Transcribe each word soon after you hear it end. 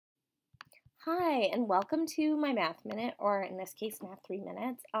Hi, and welcome to my Math Minute, or in this case, Math 3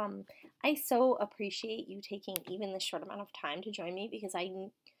 Minutes. I so appreciate you taking even this short amount of time to join me because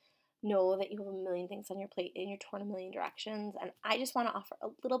know that you have a million things on your plate and you're torn a million directions, and I just want to offer a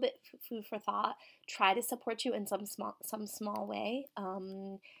little bit food for thought. Try to support you in some small way,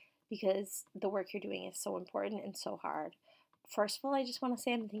 because the work you're doing is so important and so hard. First of all, I just want to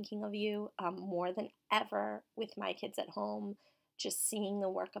say I'm thinking of you more than ever with my kids at home. Just seeing the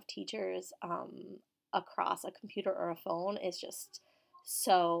work of teachers across a computer or a phone is just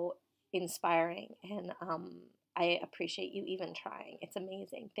so inspiring, and I appreciate you even trying. It's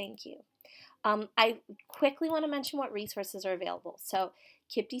amazing. Thank you. I quickly want to mention what resources are available. So,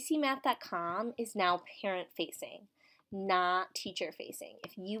 KipDCMath.com is now parent facing, not teacher facing.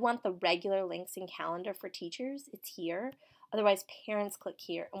 If you want the regular links and calendar for teachers, it's here. Otherwise, parents click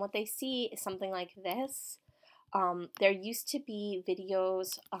here. And what they see is something like this. There used to be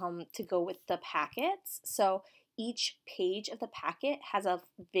videos to go with the packets. So each page of the packet has a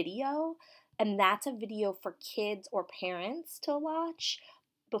video, and that's a video for kids or parents to watch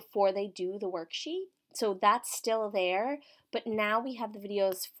before they do the worksheet. So that's still there, but now we have the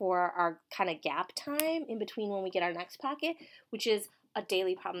videos for our kind of gap time in between when we get our next packet, which is a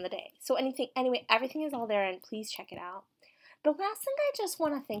daily problem of the day. So anyway, everything is all there, and please check it out. The last thing I just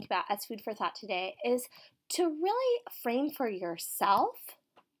want to think about as food for thought today is to really frame for yourself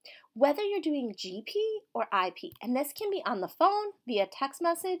whether you're doing GP or IP. And this can be on the phone, via text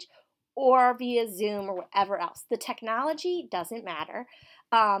message, or via Zoom or whatever else. The technology doesn't matter.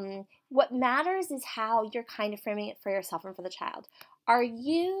 What matters is how you're kind of framing it for yourself and for the child. Are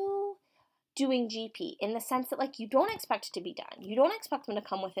you doing GP in the sense that, like, you don't expect it to be done? You don't expect them to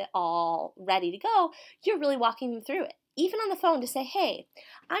come with it all ready to go. You're really walking them through it. Even on the phone, to say, hey,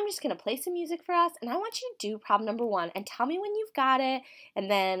 I'm just going to play some music for us, and I want you to do problem number 1, and tell me when you've got it, and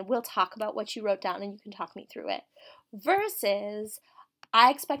then we'll talk about what you wrote down, and you can talk me through it. Versus,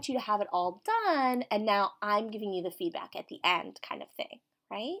 I expect you to have it all done, and now I'm giving you the feedback at the end kind of thing,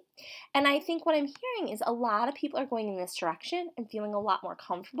 right? And I think what I'm hearing is a lot of people are going in this direction and feeling a lot more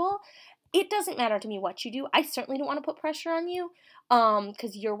comfortable. It doesn't matter to me what you do. I certainly don't want to put pressure on you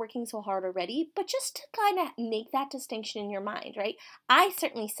because you're working so hard already, but just to kind of make that distinction in your mind, right? I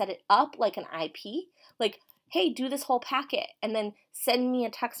certainly set it up like an IP, like, hey, do this whole packet and then send me a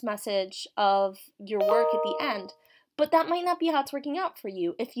text message of your work at the end. But that might not be how it's working out for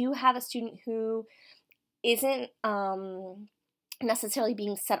you. If you have a student who isn't necessarily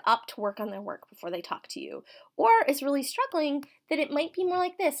being set up to work on their work before they talk to you, or is really struggling, that it might be more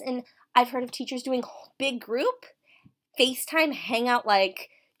like this. And I've heard of teachers doing big group FaceTime hangout like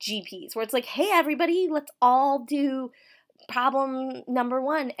GPs, where it's like, hey, everybody, let's all do problem number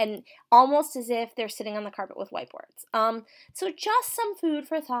 1, and almost as if they're sitting on the carpet with whiteboards. So just some food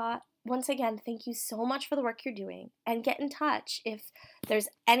for thought. Once again, thank you so much for the work you're doing, and get in touch if there's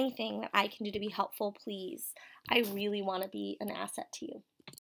anything that I can do to be helpful, please. I really want to be an asset to you.